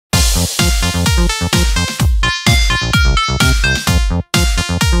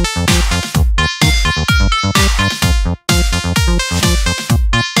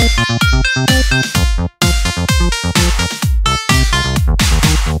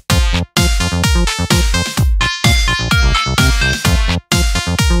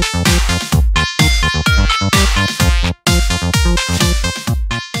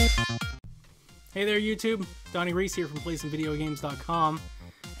YouTube? Donnie Reese here from PlaySomeVideoGames.com,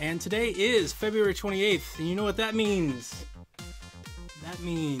 and today is February 28th, and you know what that means? That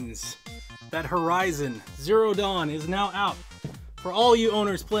means that Horizon Zero Dawn is now out for all you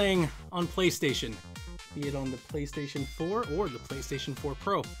owners playing on PlayStation, be it on the PlayStation 4 or the PlayStation 4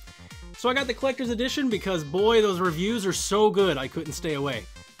 Pro. So I got the collector's edition because, boy, those reviews are so good I couldn't stay away.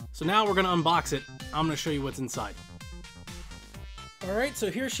 So now we're going to unbox it. I'm going to show you what's inside. Alright,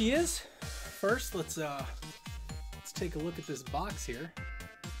 so here she is. First, let's take a look at this box here.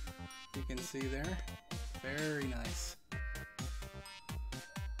 You can see there. Very nice.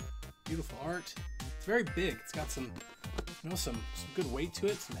 Beautiful art. It's very big. It's got some, you know, some good weight to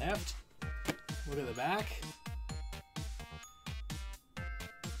it, some heft. Look at the back.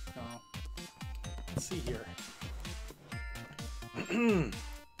 Oh, let's see here.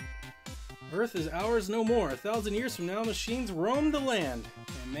 Earth is ours no more. 1,000 years from now, machines roam the land,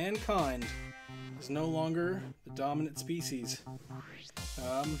 and mankind is no longer the dominant species.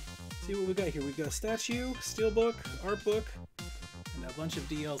 See what we got here. We've got a statue, steelbook, art book, and a bunch of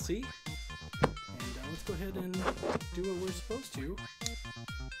DLC. And let's go ahead and do what we're supposed to.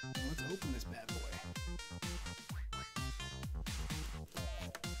 Let's open this bad boy.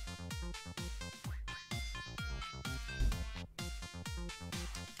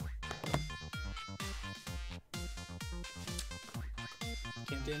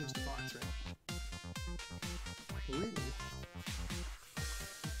 Can't damage the box, right? Ooh.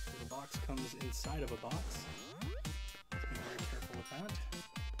 So the box comes inside of a box. Let's be very careful with that.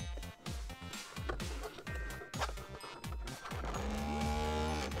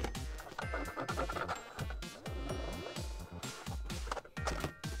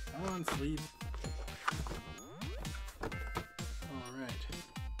 Come on, sleeve. Alright.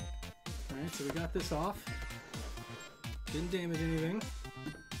 Alright, so we got this off. Didn't damage anything.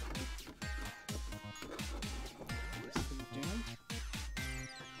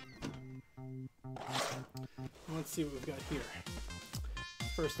 Let's see what we've got here.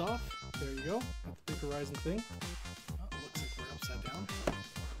 First off, there you go. Got the big Horizon thing. Oh, looks like we're upside down.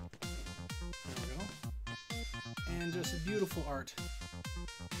 There we go. And just beautiful art.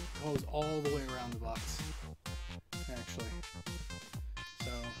 Goes all the way around the box, actually.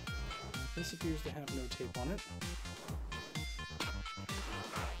 So, this appears to have no tape on it.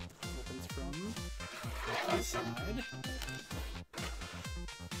 Opens from the side.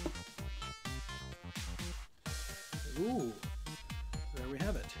 Ooh, there we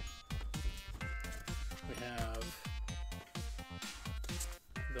have it. We have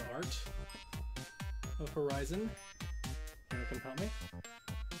the art of Horizon. Wanna come help me?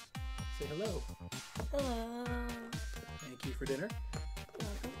 Say hello. Hello. Thank you for dinner.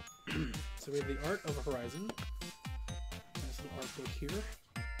 Welcome. So we have the art of Horizon. Nice little art book here.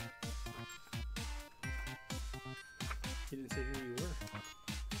 You didn't say who you were.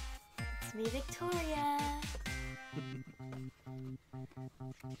 It's me, Victoria.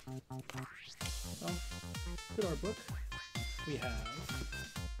 Well, good art book. We have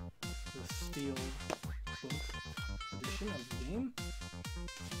the steel book edition of the game.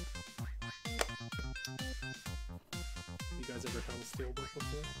 You guys ever held a steel book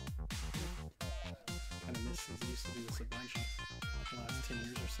before? Kind of miss these. I used to do this a bunch in the last 10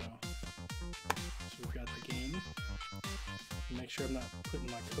 years or so. So we've got the game. Make sure I'm not putting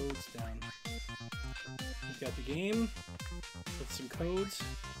my codes down. We've got the game with some codes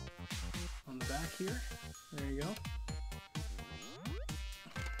on the back here. There you go.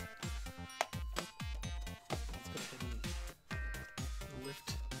 Let's go ahead and lift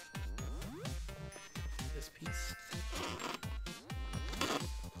this piece.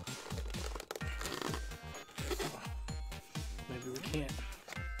 Maybe we can't.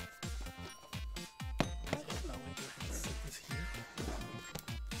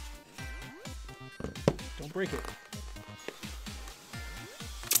 Don't break it.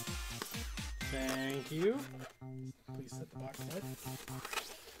 Thank you. Please set the box right.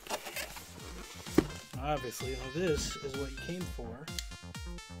 Obviously, now this is what you came for.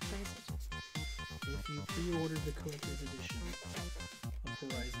 If you pre-ordered the collector's edition of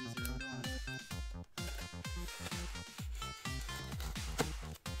Horizon Zero Dawn.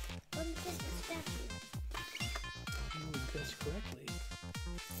 You guessed correctly.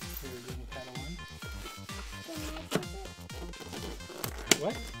 You're a little Padawan.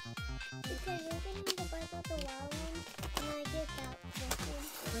 What? Because you're getting the birth of the wild one, and I get that one.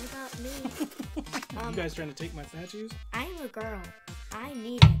 What about me? You guys trying to take my statues? I'm a girl. I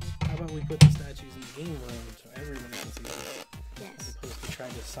need it. How about we put the statues in the game room so everyone can see them? Yes. As opposed to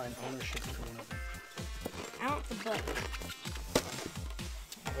trying to assign ownership for one of them. I want the book.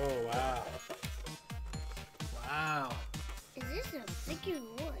 Oh, wow. Wow. Is this a figure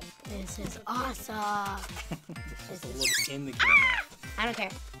or? This is awesome. Just a look in the camera. I don't care.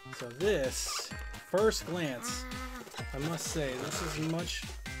 So this, first glance, I must say, this is much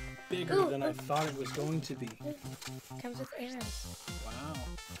bigger than I thought it was going to be. Comes with arrows. Wow.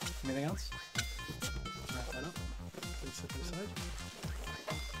 Anything else? Wrap that up. Please set this aside.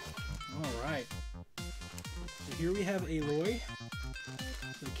 Alright. So here we have Aloy,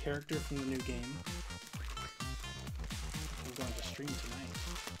 the character from the new game. We're going to stream tonight.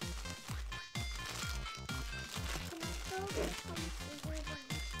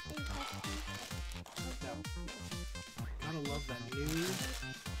 Now, gotta love that new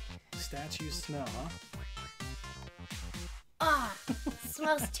statue smell, huh? Ah,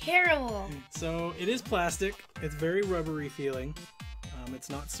 smells terrible. So it is plastic. It's very rubbery feeling. It's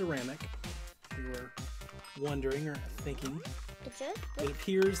not ceramic. If you were wondering or thinking, It just it looks,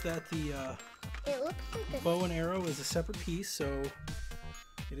 appears that the it looks like a bow and arrow is a separate piece, so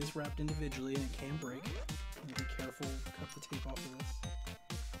it is wrapped individually and it can break. You be careful. Cut the tape off of this.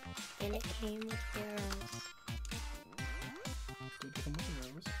 And it came with arrows. Good come with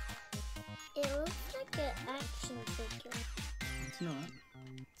arrows. It looks like an action figure. It's not.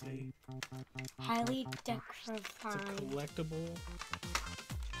 It's Highly a decorative. collectible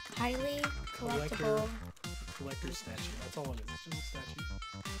Highly collector collectible. collector statue. That's all it is. It's just a statue.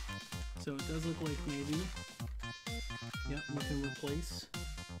 So it does look like maybe. Yep, you can replace.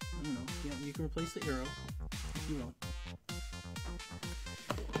 I don't know. Yeah, you can replace the arrow if you want.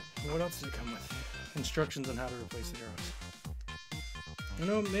 What else did it come with? Instructions on how to replace the arrows.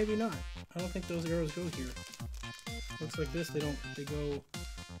 No, maybe not. I don't think those arrows go here. Looks like this. They don't. They go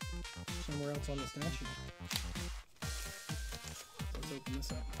somewhere else on the statue. Let's open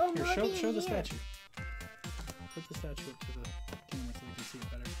this up. Oh, Here, more show the here. statue. Put the statue up to the camera so we can see it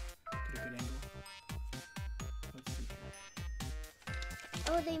better. Get a good angle. Let's see here.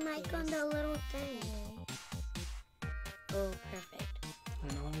 Oh, they mic on the little thing. Oh, perfect.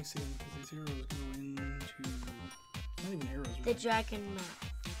 I know, let me see them because these arrows go into. Not even arrows. The Really. dragon mouth.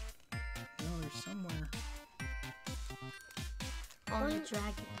 No, they're somewhere. On the One-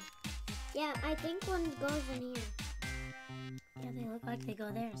 dragon. Yeah, I think one goes in here. Yeah, they look like they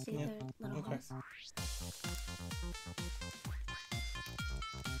go there. See Yeah, their little okay. holes?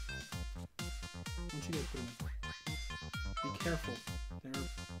 Once you guys put them in. Be careful. They're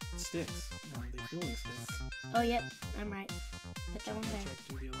sticks. No, they're building sticks. Oh, yep. I'm right. Put that one Check, there. check,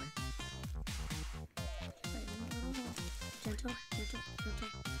 do the other one. Right in the little hole. Gentle, gentle, gentle.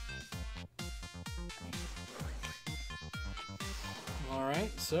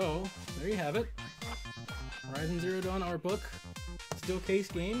 Alright, so there you have it. Horizon Zero Dawn art book, steel case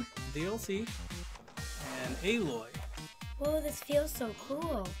game, DLC, and Aloy. Whoa, this feels so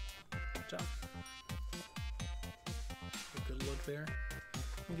cool. Good job. A good look there.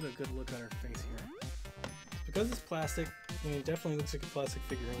 Let me get a good look at her face here. Because it's plastic, I mean, it definitely looks like a plastic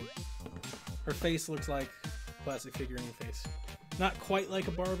figurine. Her face looks like a plastic figurine face. Not quite like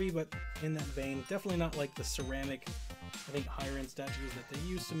a Barbie, but in that vein. Definitely not like the ceramic, I think, higher-end statues that they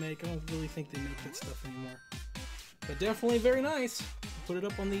used to make. I don't really think they make that stuff anymore. But definitely very nice. Put it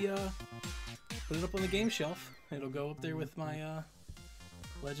up on the game shelf. It'll go up there with my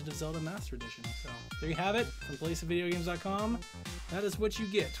Legend of Zelda Master Edition. So there you have it from PlayStationVideoGames.com. That is what you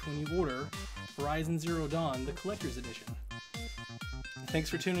get when you order Horizon Zero Dawn, the Collector's Edition. Thanks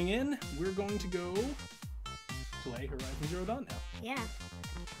for tuning in. We're going to go play Horizon Zero Dawn now. Yeah.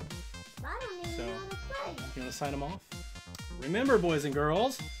 I don't even So- know how to play. You want to sign them off? Remember, boys and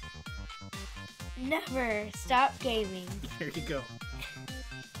girls, Never stop gaming. there you go.